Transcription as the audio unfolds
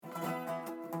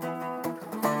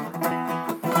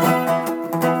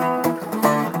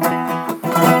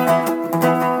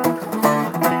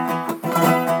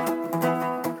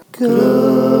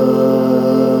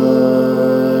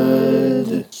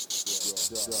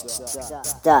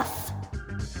Stuff.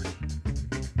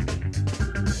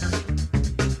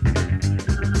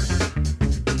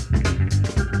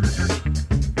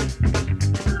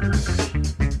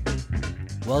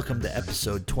 Welcome to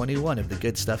episode 21 of the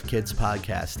Good Stuff Kids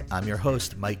podcast. I'm your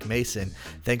host, Mike Mason.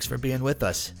 Thanks for being with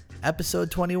us. Episode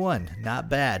 21, not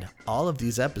bad. All of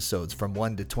these episodes from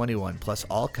 1 to 21, plus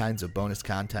all kinds of bonus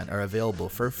content, are available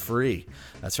for free.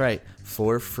 That's right,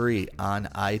 for free on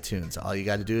iTunes. All you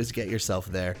got to do is get yourself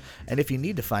there. And if you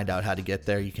need to find out how to get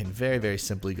there, you can very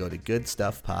simply go to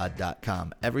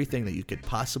goodstuffpod.com. Everything that you could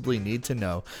possibly need to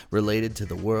know related to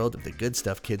the world of the Good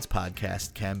Stuff Kids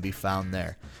podcast can be found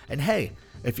there. And hey,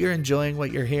 if you're enjoying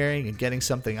what you're hearing and getting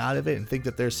something out of it and think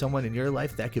that there's someone in your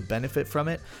life that could benefit from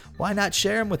it, why not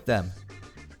share them with them?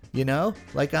 You know,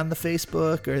 like on the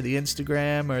Facebook or the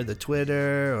Instagram or the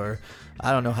Twitter, or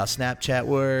I don't know how Snapchat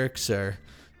works, or,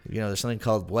 you know, there's something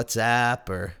called WhatsApp,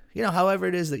 or, you know, however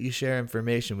it is that you share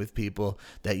information with people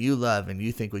that you love and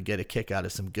you think would get a kick out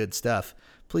of some good stuff.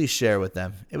 Please share with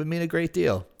them. It would mean a great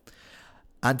deal.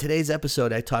 On today's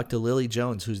episode, I talked to Lily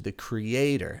Jones, who's the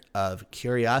creator of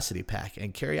Curiosity Pack.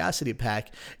 And Curiosity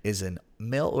Pack is a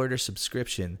mail order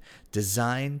subscription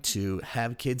designed to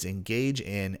have kids engage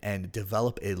in and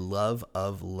develop a love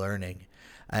of learning.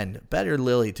 And better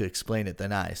Lily to explain it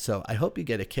than I. So I hope you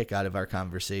get a kick out of our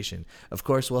conversation. Of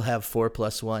course, we'll have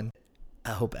 4+1.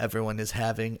 I hope everyone is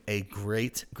having a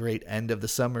great end of the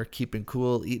summer, keeping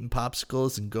cool, eating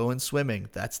popsicles, and going swimming.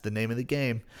 That's the name of the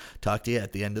game. Talk to you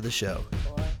at the end of the show.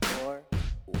 Four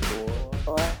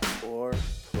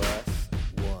plus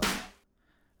one.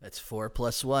 That's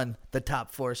 4+1, the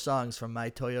top 4 songs from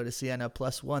my Toyota Sienna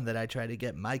Plus One that I try to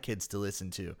get my kids to listen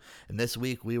to. And this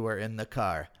week we were in the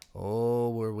car.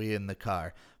 Oh, were we in the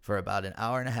car. For about an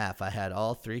hour and a half, I had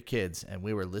all 3 kids, and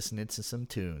we were listening to some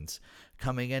tunes.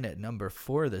 Coming in at number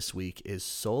 4 this week is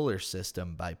Solar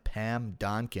System by Pam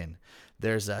Donkin.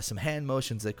 There's some hand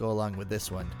motions that go along with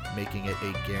this one, making it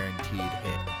a guaranteed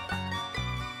hit.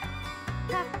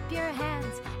 Clap your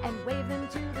hands and wave them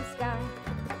to the sky.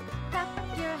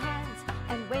 Clap your hands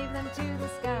and wave them to the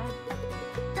sky.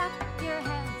 Clap your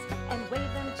hands and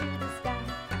wave them to the sky.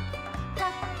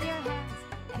 Clap your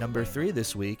hands. Number 3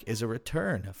 this week is a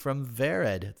return from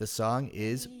Vered. The song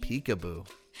is Peekaboo.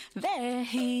 There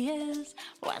he is,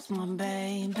 where's my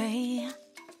baby?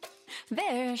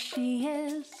 There she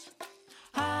is.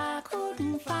 I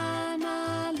couldn't find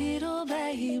my little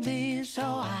baby, so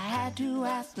I had to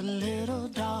ask the little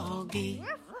doggy.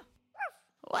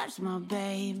 Where's my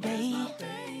baby?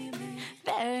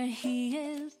 There he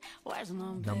is, where's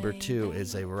my baby? Number 2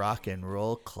 is a rock and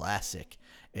roll classic.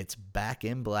 It's Back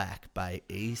in Black by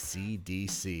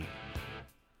AC/DC.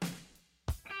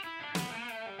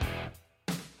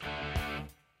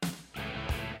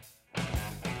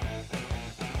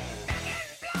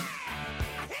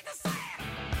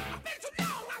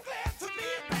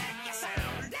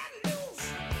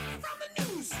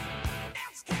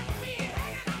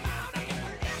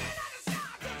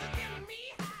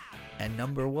 And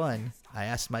number 1, I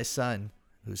asked my son,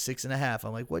 who's 6.5,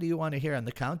 I'm like, what do you want to hear on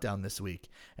the countdown this week?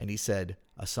 And he said,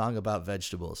 a song about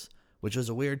vegetables, which was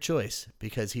a weird choice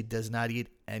because he does not eat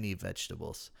any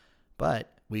vegetables.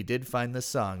 But we did find the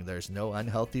song, There's No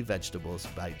Unhealthy Vegetables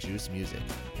by Juice Music,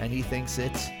 and he thinks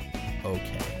it's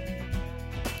okay.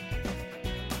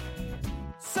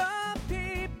 Some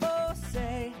people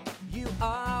say you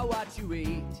are what you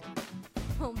eat.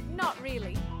 Well, not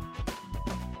really.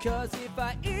 'Cause if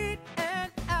I eat an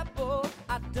apple,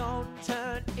 I don't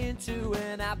turn into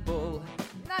an apple.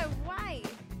 No way.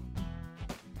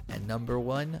 And number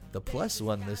 1, the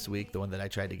 +1 this week, the one that I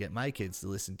tried to get my kids to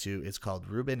listen to, is called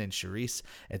Ruben and Charisse.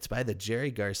 It's by the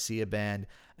Jerry Garcia Band,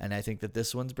 and I think that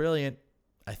this one's brilliant.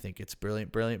 I think it's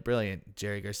brilliant.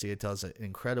 Jerry Garcia tells an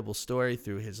incredible story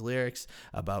through his lyrics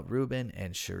about Ruben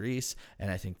and Charisse,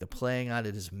 and I think the playing on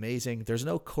it is amazing. There's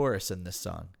no chorus in this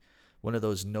song. One of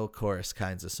those no chorus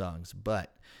kinds of songs,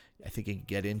 but I think you can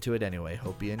get into it anyway.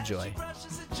 Hope you enjoy. She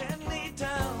brushes it gently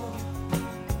down.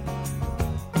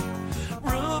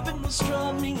 Ruben was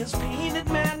strumming his painted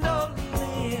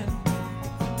mandolin.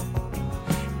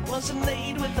 It wasn't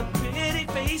laid with a pretty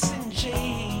face and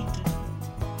jade.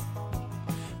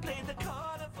 Played the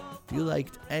carnival. If you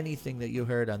liked anything that you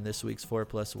heard on this week's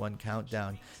 4+1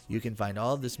 countdown, you can find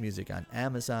all of this music on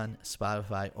Amazon,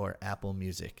 Spotify, or Apple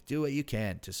Music. Do what you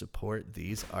can to support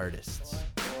these artists.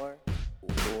 Four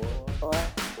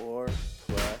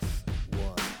plus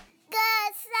one.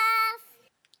 Good stuff.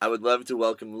 I would love to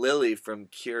welcome Lily from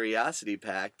Curiosity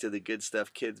Pack to the Good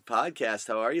Stuff Kids podcast.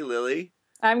 How are you, Lily?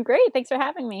 I'm great. Thanks for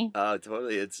having me. Oh,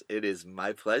 totally. It is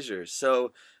my pleasure.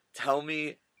 So tell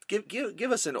me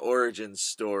give us an origin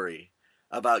story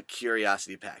about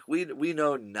Curiosity Pack. We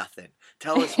know nothing.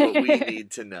 Tell us what we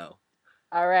need to know.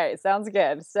 All right, sounds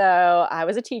good. So I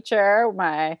was a teacher.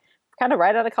 My kind of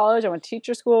right out of college, I went to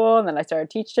teacher school, and then I started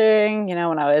teaching. You know,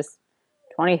 when I was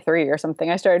 23 or something,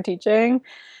 I started teaching,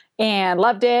 and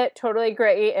loved it. Totally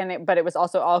great, but it was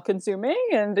also all consuming.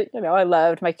 And you know, I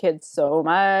loved my kids so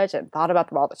much, and thought about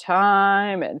them all the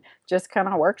time, and just kind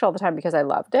of worked all the time because I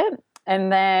loved it.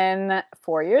 And then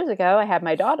 4 years ago, I had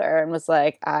my daughter and was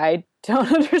like, I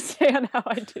don't understand how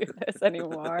I do this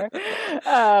anymore.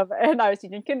 And I was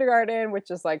teaching kindergarten, which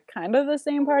is like kind of the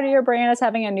same part of your brain as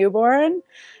having a newborn.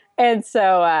 And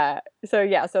so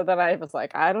then I was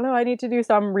like, I don't know, I need to do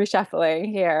some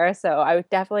reshuffling here. So I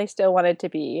definitely still wanted to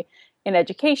be in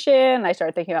education. I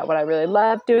started thinking about what I really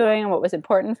loved doing and what was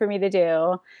important for me to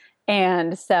do.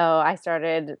 And so I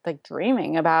started like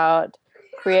dreaming about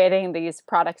creating these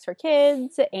products for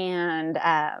kids and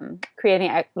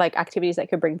creating like activities that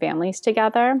could bring families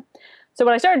together. So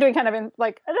what I started doing kind of in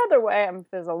like another way,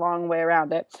 there's a long way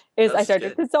around it, is I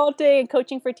started consulting and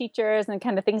coaching for teachers and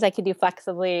kind of things I could do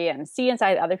flexibly and see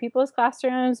inside other people's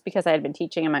classrooms because I had been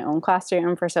teaching in my own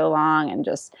classroom for so long and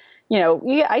just, you know,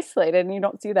 you get isolated and you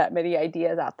don't see that many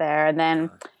ideas out there. And then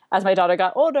as my daughter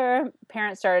got older,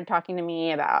 parents started talking to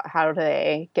me about how do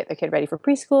they get their kid ready for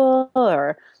preschool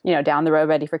or, you know, down the road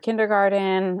ready for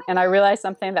kindergarten. And I realized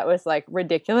something that was like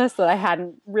ridiculous that I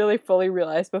hadn't really fully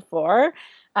realized before,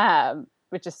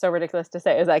 which is so ridiculous to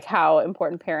say, is like how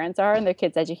important parents are in their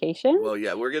kids' education. Well,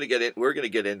 yeah, we're gonna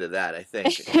get into that, I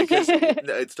think, because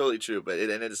it's totally true, but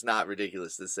it's not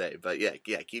ridiculous to say. But yeah,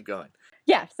 keep going.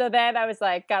 Yeah. So then I was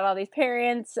like, got all these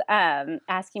parents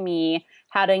asking me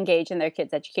how to engage in their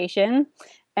kids' education.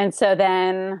 And so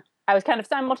then I was kind of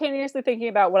simultaneously thinking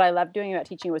about what I loved doing about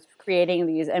teaching was creating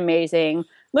these amazing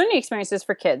learning experiences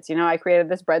for kids. You know, I created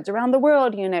this Breads Around the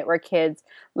World unit where kids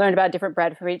learned about different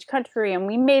bread from each country, and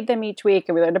we made them each week,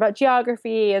 and we learned about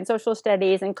geography and social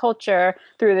studies and culture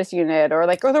through this unit, or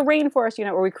the rainforest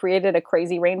unit where we created a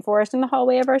crazy rainforest in the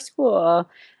hallway of our school.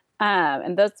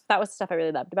 And that was the stuff I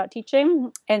really loved about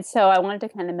teaching. And so I wanted to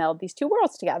kind of meld these two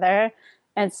worlds together.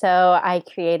 And so I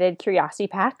created Curiosity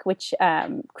Pack, which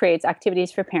creates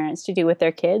activities for parents to do with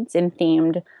their kids in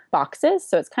themed boxes.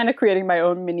 So it's kind of creating my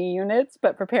own mini units,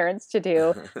 but for parents to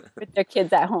do with their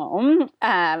kids at home.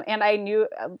 And I knew,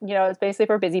 you know, it's basically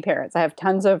for busy parents. I have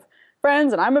tons of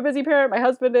friends, and I'm a busy parent. My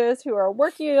husband is, who are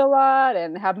working a lot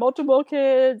and have multiple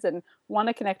kids and want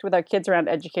to connect with our kids around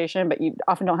education, but you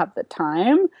often don't have the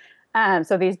time.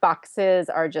 So these boxes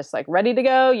are just like ready to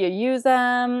go. You use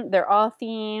them. They're all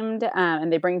themed,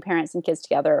 and they bring parents and kids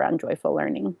together around joyful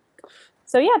learning.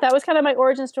 So yeah, that was kind of my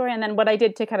origin story. And then what I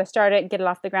did to kind of start it and get it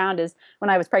off the ground is when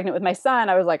I was pregnant with my son,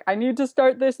 I was like, I need to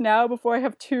start this now before I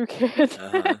have two kids.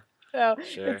 So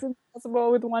It's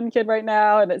impossible with one kid right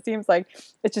now. And it seems like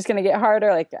it's just going to get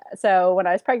harder. So when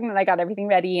I was pregnant, I got everything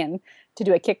ready and to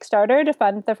do a Kickstarter to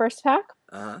fund the first pack.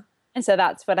 And so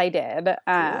that's what I did.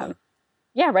 Cool.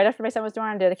 Yeah, right after my son was born,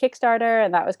 I did a Kickstarter,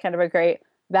 and that was kind of a great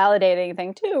validating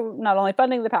thing too. Not only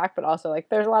funding the pack, but also like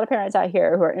there's a lot of parents out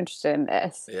here who are interested in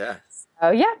this. Yeah.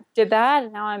 So yeah, did that,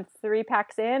 and now I'm 3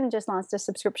 packs in. Just launched a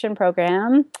subscription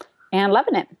program, and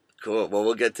loving it. Cool. Well,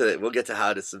 we'll get to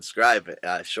how to subscribe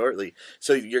shortly.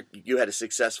 So you had a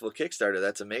successful Kickstarter.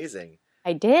 That's amazing.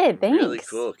 I did. Thanks. Really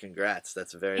cool. Congrats.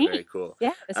 That's very cool.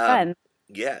 Yeah, it's fun.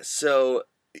 Yeah. So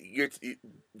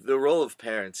the role of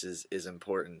parents is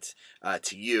important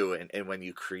to you, and when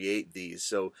you create these.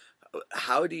 So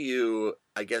how do you,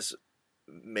 I guess,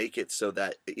 make it so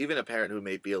that even a parent who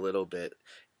may be a little bit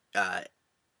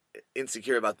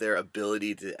insecure about their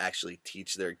ability to actually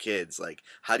teach their kids, like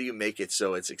how do you make it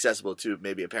so it's accessible to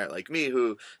maybe a parent like me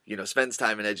who, you know, spends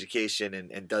time in education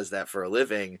and does that for a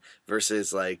living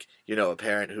versus like, you know, a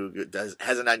parent who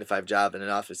has a 9-to-5 job in an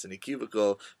office in a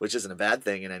cubicle, which isn't a bad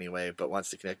thing in any way, but wants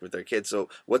to connect with their kids. So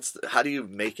how do you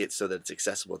make it so that it's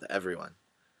accessible to everyone?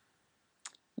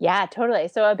 Yeah, totally.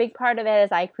 So a big part of it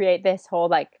is I create this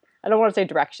whole I don't want to say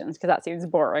directions because that seems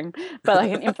boring, but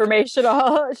like an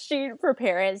informational sheet for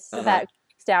parents that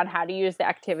breaks down how to use the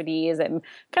activities and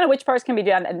kind of which parts can be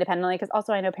done independently. Because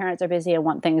also I know parents are busy and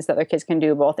want things that their kids can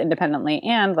do both independently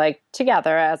and like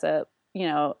together as a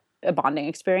bonding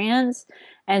experience.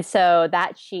 And so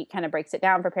that sheet kind of breaks it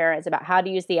down for parents about how to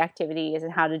use the activities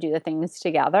and how to do the things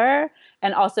together.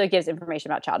 And also gives information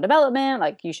about child development.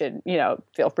 Like you should,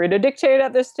 feel free to dictate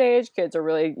at this stage. Kids are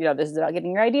really, this is about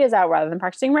getting your ideas out rather than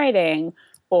practicing writing.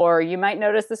 Or you might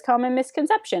notice this common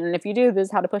misconception. And if you do, this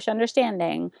is how to push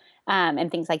understanding and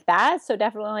things like that. So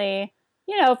definitely,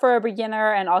 for a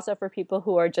beginner and also for people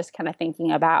who are just kind of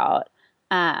thinking about,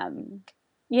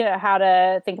 how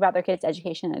to think about their kids'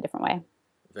 education in a different way.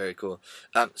 Very cool.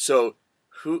 So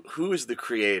who is the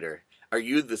creator? Are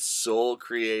you the sole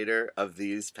creator of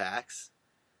these packs?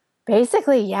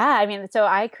 Basically, yeah. I mean, so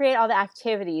I create all the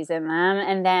activities in them,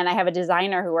 and then I have a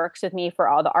designer who works with me for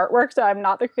all the artwork. So I'm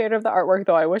not the creator of the artwork,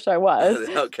 though I wish I was.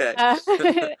 Okay.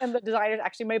 And the designer is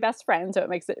actually my best friend, so it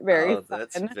makes it very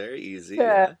that's fun very easy.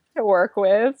 to work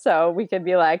with. So we could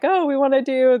be like, oh, we want to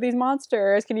do these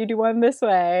monsters. Can you do one this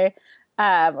way?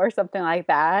 Or something like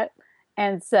that.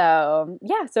 And so,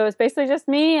 yeah, so it's basically just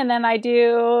me. And then I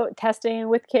do testing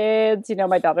with kids.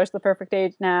 My daughter's the perfect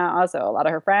age now. So a lot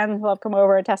of her friends will have come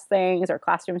over and test things, or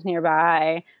classrooms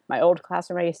nearby. My old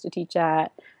classroom I used to teach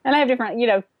at. And I have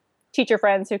different, teacher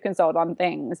friends who consult on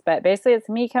things. But basically it's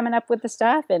me coming up with the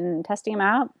stuff and testing them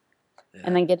out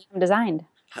and then getting them designed.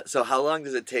 So how long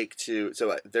does it take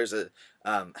there's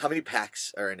how many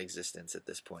packs are in existence at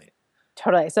this point?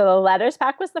 Totally. So the letters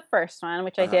pack was the first one,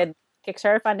 which I did.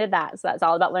 Kickstarter funded that. So that's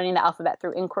all about learning the alphabet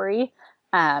through inquiry.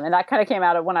 And that kind of came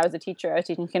out of when I was a teacher. I was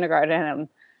teaching kindergarten,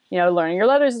 and, learning your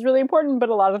letters is really important, but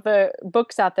a lot of the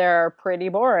books out there are pretty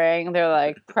boring. They're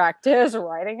like, practice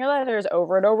writing your letters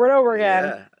over and over and over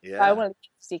again. Yeah. I want to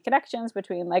see connections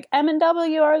between like M and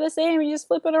W are the same. You just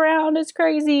flip it around. It's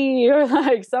crazy. Or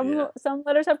like some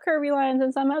letters have curvy lines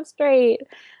and some have straight,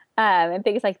 and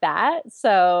things like that.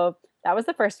 So that was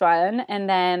the first one. And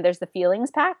then there's the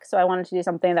feelings pack. So I wanted to do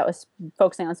something that was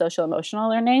focusing on social emotional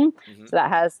learning. Mm-hmm. So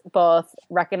that has both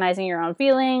recognizing your own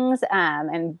feelings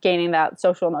and gaining that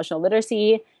social emotional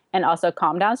literacy, and also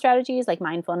calm down strategies like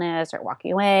mindfulness or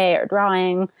walking away or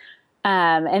drawing.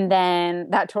 And then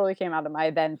that totally came out of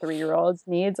my then 3-year-old's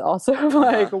needs also.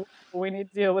 Like, we need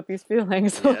to deal with these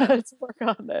feelings. So let's work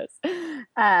on this.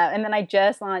 And then I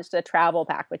just launched a travel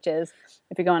pack, which is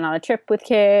if you're going on a trip with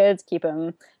kids, keep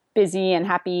them busy and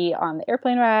happy on the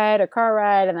airplane ride or car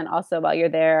ride. And then also while you're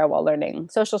there, while learning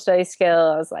social studies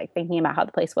skills, like thinking about how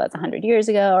the place was 100 years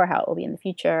ago or how it will be in the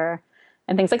future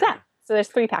and things like that. So there's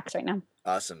 3 packs right now.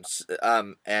 Awesome. So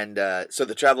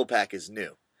the travel pack is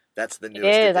new. That's the newest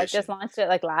edition. edition. I just launched it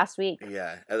like last week.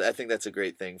 Yeah. I think that's a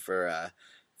great thing for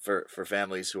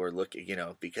families who are looking,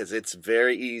 because it's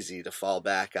very easy to fall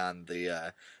back on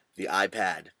the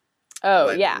iPad.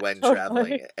 When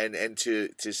traveling, and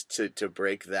to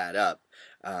break that up,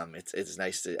 it's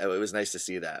nice to. It was nice to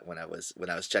see that when I was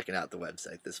checking out the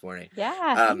website this morning.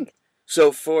 Yeah.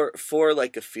 So for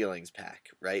like a feelings pack,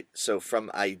 right? So from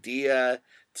idea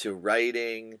to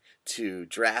writing to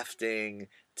drafting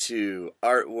to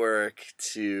artwork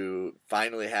to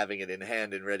finally having it in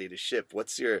hand and ready to ship.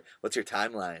 What's your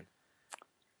timeline?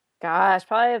 Gosh,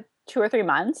 probably 2 or 3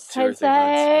 months, I'd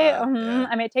say. I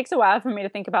mean, it takes a while for me to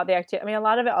think about the activity. I mean, a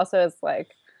lot of it also is like,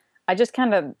 I just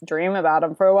kind of dream about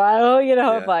them for a while,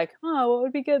 of like, what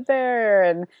would be good there?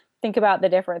 And think about the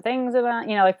different things about,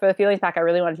 like for the feelings pack, I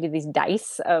really wanted to do these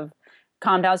dice of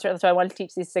calm down strategies. So I wanted to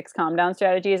teach these 6 calm down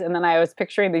strategies. And then I was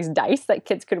picturing these dice that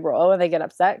kids could roll when they get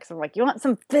upset. Because I'm like, you want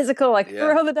some physical,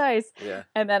 throw the dice. Yeah.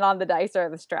 And then on the dice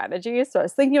are the strategies. So I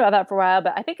was thinking about that for a while.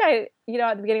 But I think at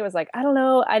the beginning was like, I don't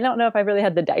know if I really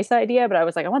had the dice idea. But I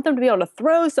was like, I want them to be able to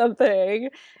throw something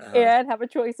and have a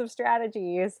choice of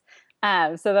strategies.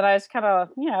 So then I just kind of,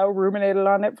 ruminated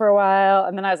on it for a while.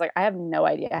 And then I was like, I have no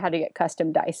idea how to get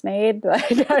custom dice made.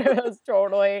 Like, it was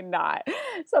totally not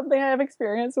something I have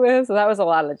experience with. So that was a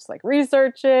lot of just like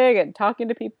researching and talking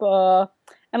to people.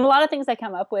 And a lot of things I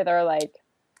come up with are like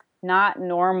not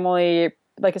normally,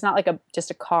 like it's not like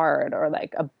just a card or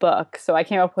like a book. So I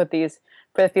came up with these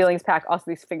for the feelings pack, also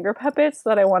these finger puppets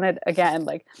that I wanted, again,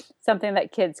 like something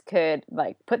that kids could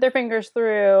like put their fingers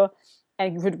through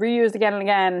and would reuse again and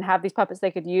again and have these puppets they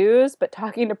could use. But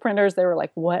talking to printers, they were like,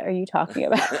 what are you talking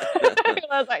about?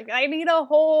 I was like, I need a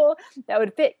hole that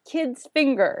would fit kids'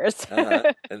 fingers.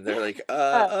 And they're like,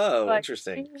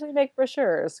 interesting. We usually make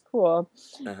brochures. Cool.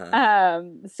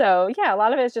 So yeah, a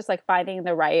lot of it is just like finding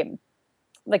the right,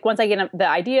 like once I get the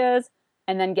ideas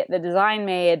and then get the design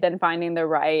made, then finding the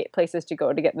right places to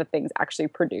go to get the things actually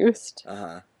produced.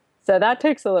 So that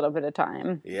takes a little bit of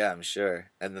time. Yeah, I'm sure.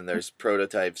 And then there's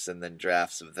prototypes and then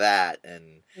drafts of that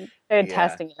and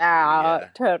testing it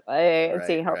out totally and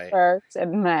seeing how it works.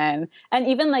 And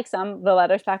even like the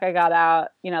letters pack I got out,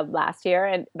 last year,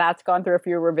 and that's gone through a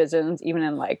few revisions even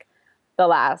in like the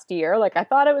last year. Like I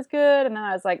thought it was good, and then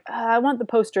I was like, I want the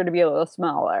poster to be a little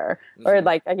smaller, or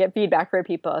like I get feedback from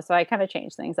people, so I kind of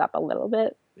changed things up a little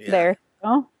bit there.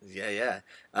 So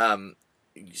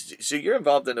you're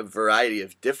involved in a variety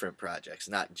of different projects,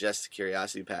 not just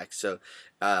Curiosity Packs. So,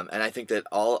 and I think that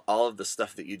all of the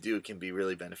stuff that you do can be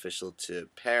really beneficial to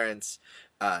parents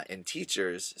and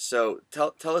teachers. So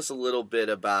tell us a little bit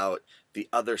about the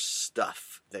other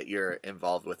stuff that you're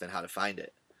involved with and how to find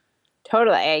it.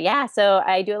 Totally. Yeah. So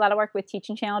I do a lot of work with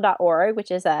teachingchannel.org, which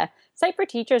is a site for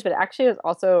teachers, but actually has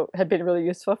also have been really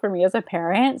useful for me as a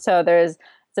parent. So it's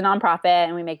a nonprofit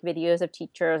and we make videos of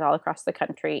teachers all across the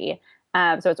country.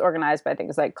 So it's organized by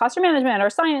things like classroom management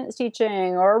or science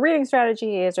teaching or reading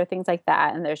strategies or things like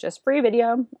that. And there's just free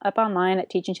video up online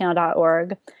at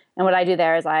teachingchannel.org. And what I do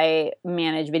there is I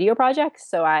manage video projects.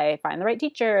 So I find the right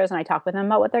teachers and I talk with them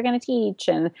about what they're going to teach.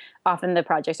 And often the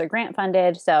projects are grant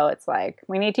funded. So it's like,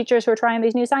 we need teachers who are trying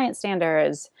these new science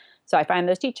standards. So I find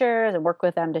those teachers and work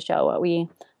with them to show what we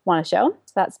want to show.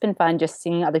 So that's been fun, just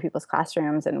seeing other people's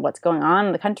classrooms and what's going on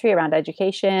in the country around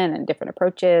education and different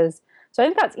approaches. So I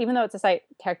think that's, even though it's a site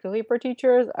technically for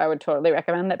teachers, I would totally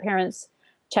recommend that parents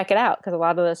check it out because a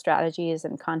lot of those strategies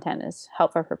and content is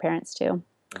helpful for parents too.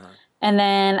 Uh-huh. And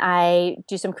then I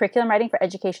do some curriculum writing for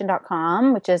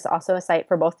education.com, which is also a site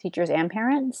for both teachers and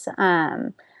parents.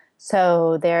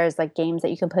 So there's like games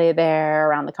that you can play there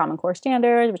around the Common Core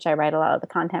standards, which I write a lot of the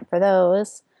content for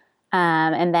those.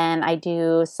 And then I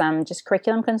do some just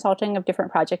curriculum consulting of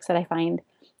different projects that I find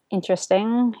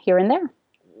interesting here and there.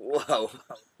 Whoa.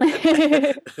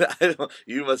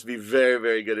 You must be very,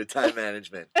 very good at time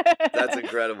management. That's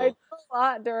incredible. I do a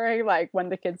lot during like when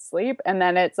the kids sleep, and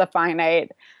then it's a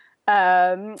finite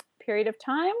period of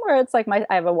time where it's like I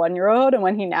have a 1-year-old, and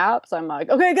when he naps, I'm like,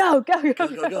 okay, go.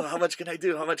 How much can I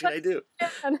do?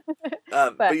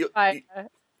 But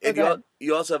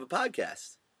you also have a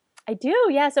podcast. I do,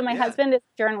 yeah. So my husband is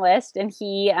a journalist, and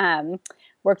he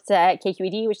works at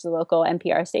KQED, which is a local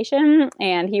NPR station,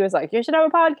 and he was like, you should have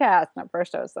a podcast. And at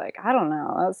first I was like, I don't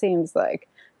know. That seems like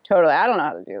totally, I don't know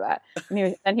how to do that.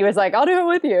 And he was like, I'll do it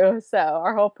with you. So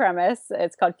our whole premise,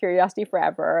 it's called Curiosity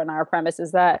Forever, and our premise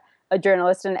is that a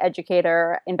journalist and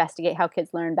educator investigate how kids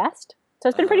learn best. So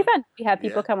it's been pretty fun. We have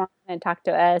people come on and talk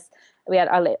to us. We had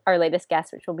our latest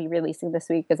guest, which we'll be releasing this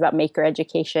week, is about maker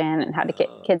education and how to get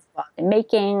kids involved in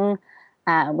making.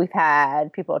 We've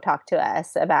had people talk to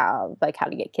us about like how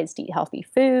to get kids to eat healthy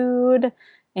food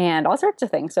and all sorts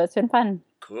of things. So it's been fun.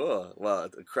 Cool. Well,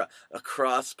 a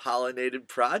cross-pollinated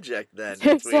project then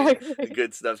between the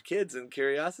Good Stuff Kids and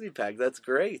Curiosity Pack. That's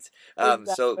great.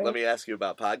 Exactly. So let me ask you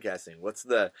about podcasting.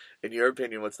 In your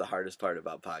opinion, what's the hardest part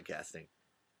about podcasting?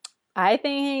 I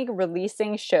think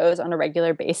releasing shows on a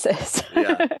regular basis.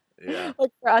 Yeah.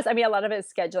 Like for us, I mean, a lot of it is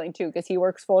scheduling too, because he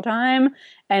works full time,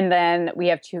 and then we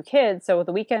have 2 kids. So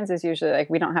the weekends is usually like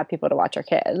we don't have people to watch our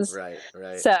kids. Right.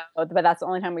 So, but that's the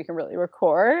only time we can really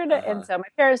record. And so my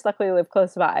parents luckily live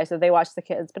close by, so they watch the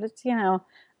kids. But it's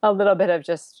a little bit of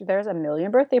just there's a million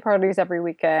birthday parties every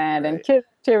weekend and kid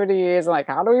activities. And like,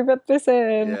 how do we fit this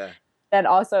in? Yeah. And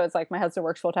also, it's like my husband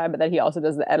works full time, but then he also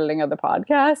does the editing of the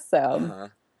podcast. So.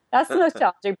 That's the most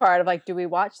challenging part of like, do we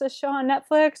watch this show on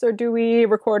Netflix or do we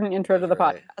record an intro to the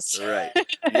podcast? Right.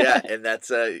 Yeah. And that's,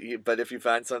 but if you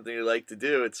find something you like to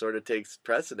do, it sort of takes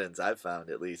precedence, I've found,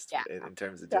 at least in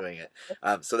terms of doing it.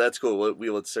 So that's cool. We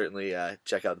will certainly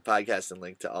check out the podcast and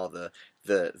link to all the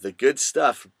good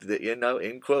stuff that,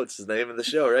 in quotes, is the name of the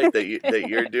show, right? that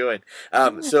you're doing.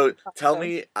 So tell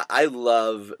me, I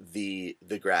love the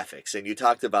graphics, and you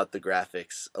talked about the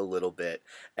graphics a little bit,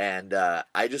 and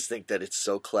I just think that it's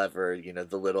so clever.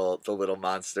 The little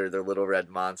monster, the little red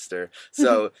monster.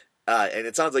 So, and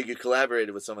it sounds like you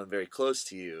collaborated with someone very close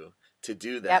to you to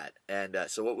do that. Yep.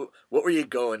 And so, what were you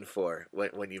going for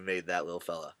when you made that little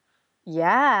fella?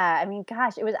 Yeah, I mean,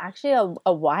 gosh, it was actually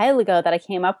a while ago that I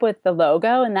came up with the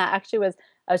logo, and that actually was,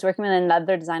 I was working with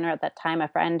another designer at that time, a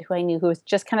friend who I knew who was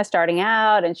just kind of starting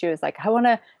out, and she was like, I want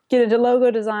to get into logo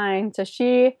design. So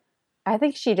I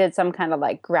think she did some kind of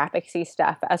like graphicsy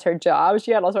stuff as her job. She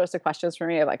had all sorts of questions for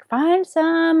me, like find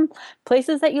some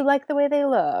places that you like the way they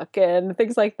look and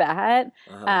things like that.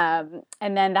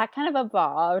 And then that kind of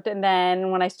evolved. And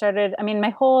then when I started, I mean, my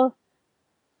whole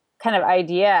kind of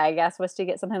idea, I guess, was to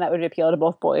get something that would appeal to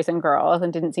both boys and girls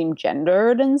and didn't seem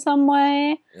gendered in some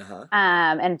way.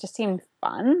 And it just seemed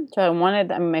fun. So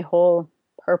my whole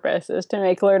purpose is to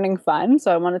make learning fun.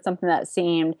 So I wanted something that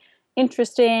seemed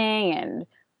interesting and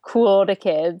cool to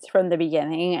kids from the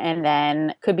beginning, and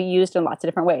then could be used in lots of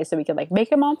different ways. So we could like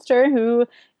make a monster who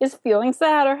is feeling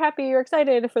sad or happy or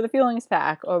excited for the feelings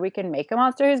pack, or we can make a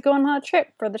monster who's going on a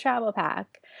trip for the travel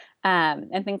pack,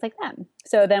 and things like that.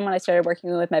 So then when I started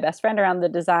working with my best friend around the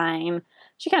design,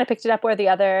 she kind of picked it up where the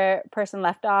other person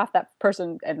left off. That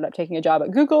person ended up taking a job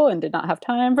at Google and did not have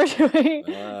time for doing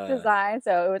design.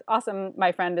 So it was awesome.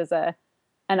 My friend is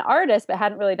an artist, but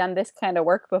hadn't really done this kind of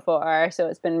work before. So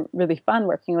it's been really fun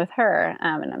working with her.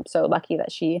 And I'm so lucky that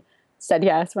she said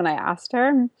yes when I asked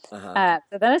her. So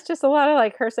then it's just a lot of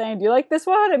like her saying, "Do you like this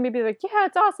one?" And maybe like, "Yeah,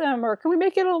 it's awesome," or "Can we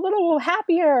make it a little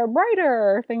happier,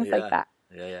 brighter?" Things like that.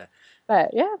 Yeah.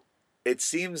 But yeah, it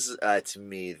seems to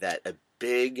me that a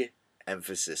big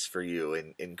emphasis for you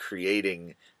in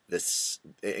creating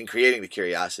the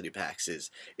curiosity packs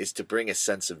is to bring a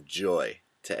sense of joy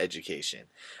to education.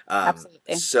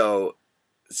 absolutely. So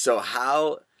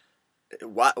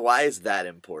why is that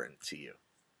important to you?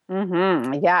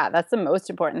 Yeah, that's the most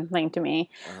important thing to me.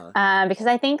 Because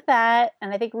I think that,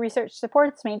 and I think research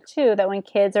supports me too, that when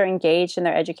kids are engaged in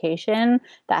their education,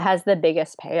 that has the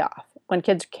biggest payoff. When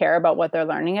kids care about what they're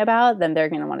learning about, then they're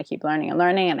going to want to keep learning and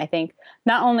learning. And I think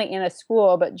not only in a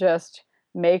school, but just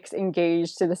makes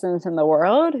engaged citizens in the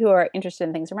world who are interested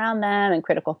in things around them and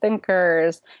critical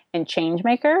thinkers and change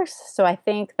makers. So I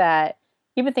think that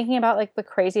even thinking about like the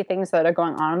crazy things that are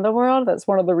going on in the world, that's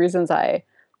one of the reasons I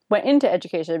went into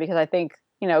education, because I think,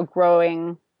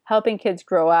 helping kids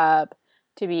grow up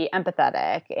to be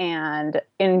empathetic and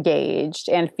engaged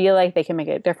and feel like they can make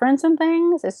a difference in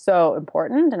things is so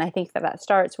important. And I think that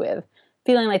starts with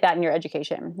feeling like that in your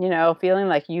education, feeling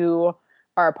like you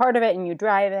are a part of it and you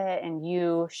drive it and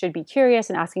you should be curious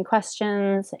and asking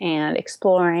questions and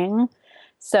exploring.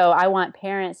 So I want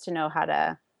parents to know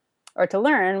to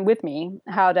learn with me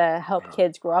how to help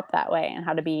kids grow up that way and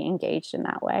how to be engaged in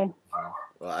that way.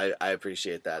 Well, I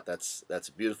appreciate that. That's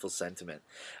a beautiful sentiment.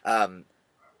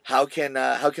 How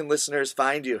can listeners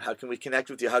find you? How can we connect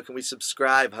with you? How can we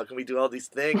subscribe? How can we do all these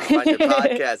things? Find your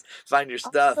podcast, find your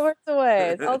stuff. All sorts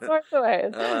of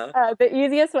ways. The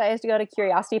easiest way is to go to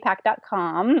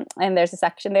curiositypack.com, and there's a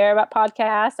section there about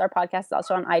podcasts. Our podcast is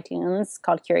also on iTunes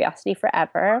called Curiosity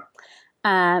Forever.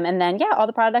 And then, all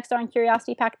the products are on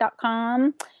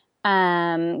curiositypack.com.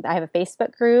 I have a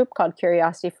Facebook group called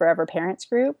Curiosity Forever Parents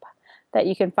Group that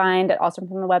you can find also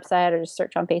from the website, or just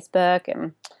search on Facebook.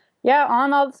 And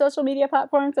on all the social media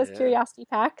platforms as Curiosity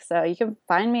Pack. So you can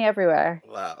find me everywhere.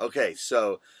 Wow. Okay.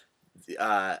 So,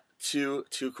 two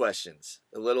questions,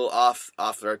 a little off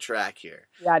our track here.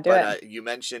 Yeah, do it. You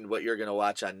mentioned what you're going to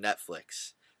watch on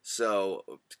Netflix. So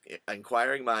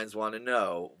inquiring minds want to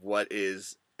know what are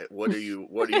you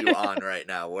on right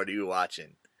now? What are you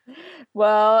watching?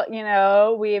 Well,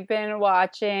 we've been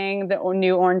watching the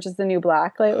new Orange is the New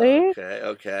Black lately.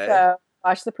 Okay. So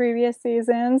watch the previous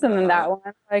seasons, and then that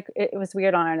one, it was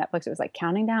weird on our Netflix. It was like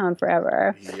counting down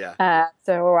forever. Yeah.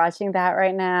 So we're watching that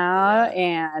right now,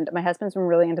 and my husband's been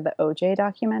really into the OJ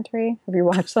documentary. Have you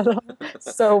watched that at all?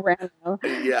 So random.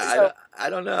 Yeah, So, I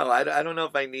don't know. I don't know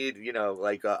if I need,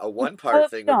 like a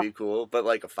 1-part thing would be cool, but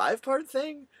like a 5-part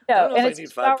thing? I don't know and if it's I need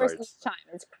 2 5 hours parts. each time.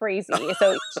 It's crazy.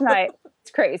 So each night,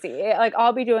 it's crazy. Like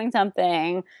I'll be doing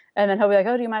something, and then he'll be like,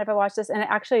 "Oh, do you mind if I watch this?" And it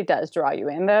actually does draw you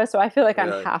in, though. So I feel like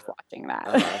I'm half watching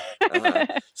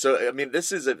that. So I mean,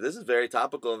 this is very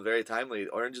topical and very timely.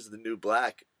 Orange is the New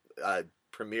Black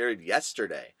premiered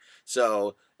yesterday.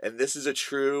 So, and this is a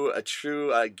true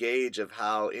gauge of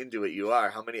how into it you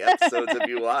are. How many episodes have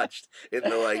you watched in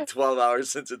the 12 hours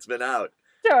since it's been out?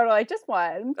 Totally, just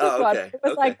one. One. Okay. It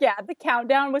was the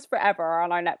countdown was forever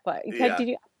on our Netflix. Yeah. Did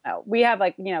you? No, we have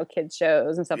kids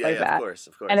shows and stuff like that. Of course.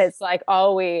 And it's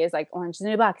always Orange is the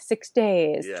New Black, 6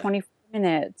 days, 24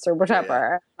 minutes, or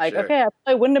whatever. Sure. Okay, I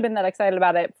probably wouldn't have been that excited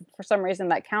about it. For some reason,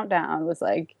 that countdown was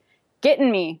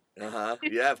getting me.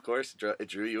 Yeah, of course, it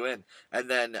drew you in. And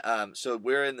then, so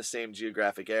we're in the same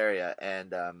geographic area,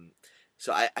 and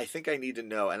so I think I need to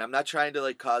know, and I'm not trying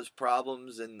to cause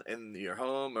problems in your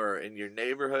home or in your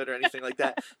neighborhood or anything like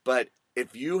that, but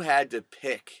if you had to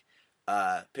pick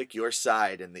your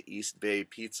side in the East Bay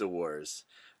Pizza Wars,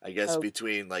 I guess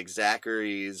between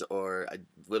Zachary's or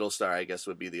Little Star, I guess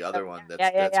would be the other one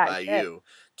that's by you.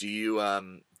 Do you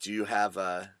have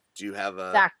a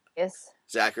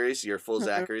Zachary's? You're a full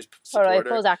Zachary's supporter? Totally,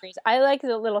 full Zachary's. I like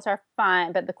the Little Star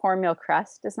fine, but the cornmeal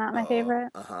crust is not my favorite.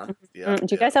 Yeah. Do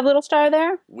you guys have Little Star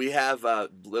there? We have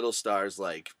Little Star's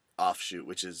offshoot,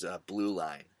 which is Blue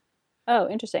Line. Oh,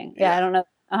 interesting. Yeah, I don't know.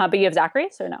 But you have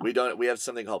Zachary's or no? We don't. We have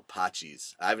something called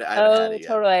Pachi's. I haven't had it yet.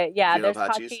 Totally. Yeah, Do you know there's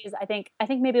Pachi's? I think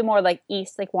maybe more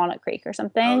east, Walnut Creek or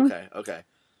something. Okay.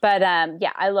 But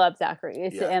I love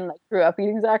Zachary's and grew up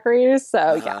eating Zachary's.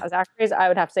 So Zachary's I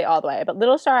would have to say all the way. But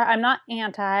Little Star, I'm not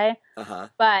anti.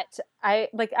 But I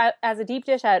as a deep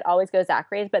dish, I'd always go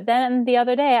Zachary's. But then the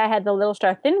other day I had the Little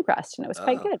Star thin crust, and it was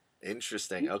quite good.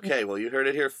 Interesting. Okay, well, you heard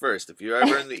it here first. If you're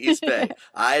ever in the East Bay,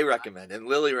 I recommend, and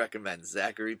Lily recommends,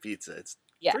 Zachary Pizza. It's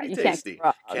pretty tasty.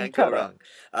 Can't go wrong.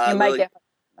 You might get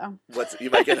though. You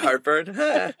might get heartburn.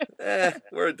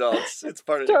 We're adults. It's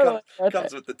part of Totally it.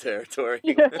 Comes with the territory.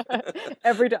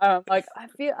 Every time, like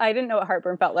I didn't know what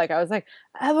heartburn felt like. I was like,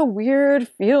 I have a weird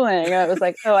feeling. And I was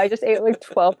like, oh, I just ate like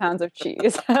 12 pounds of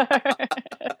cheese.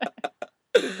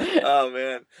 Oh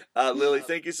man, Lily,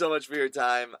 thank you so much for your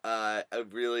time. I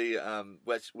really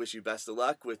wish you best of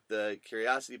luck with the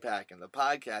Curiosity Pack and the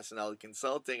podcast and all the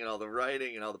consulting and all the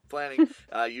writing and all the planning.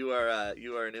 You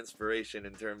are an inspiration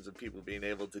in terms of people being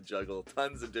able to juggle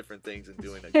tons of different things and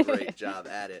doing a great job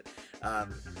at it.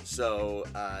 So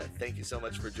thank you so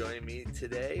much for joining me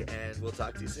today, and we'll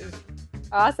talk to you soon.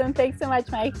 Awesome. Thanks so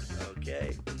much, Mike.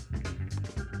 Okay.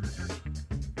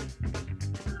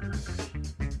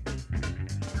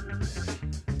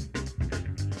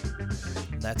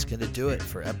 That's going to do it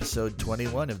for episode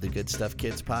 21 of the Good Stuff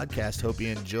Kids podcast. Hope you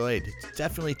enjoyed.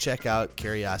 Definitely check out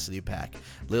Curiosity Pack.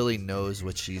 Lily knows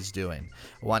what she's doing.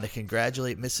 I want to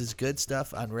congratulate Mrs. Good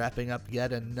Stuff on wrapping up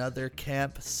yet another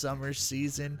camp summer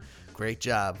season. Great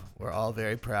job. We're all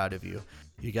very proud of you.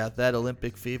 You got that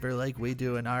Olympic fever like we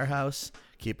do in our house?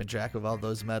 Keeping track of all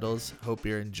those medals. Hope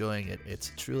you're enjoying it.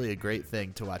 It's truly a great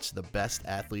thing to watch the best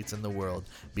athletes in the world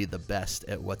be the best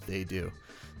at what they do.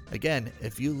 Again,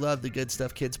 if you love the Good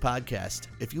Stuff Kids podcast,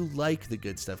 if you like the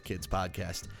Good Stuff Kids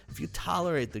podcast, if you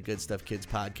tolerate the Good Stuff Kids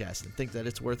podcast and think that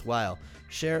it's worthwhile,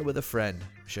 share it with a friend,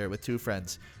 share it with 2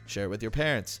 friends, share it with your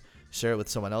parents, share it with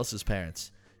someone else's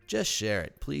parents. Just share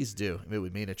it. Please do. It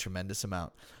would mean a tremendous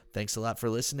amount. Thanks a lot for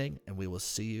listening, and we will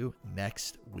see you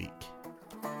next week.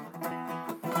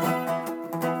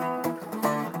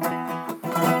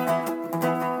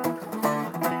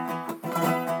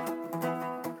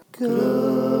 Good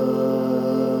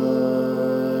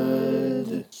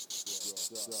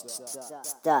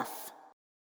stuff.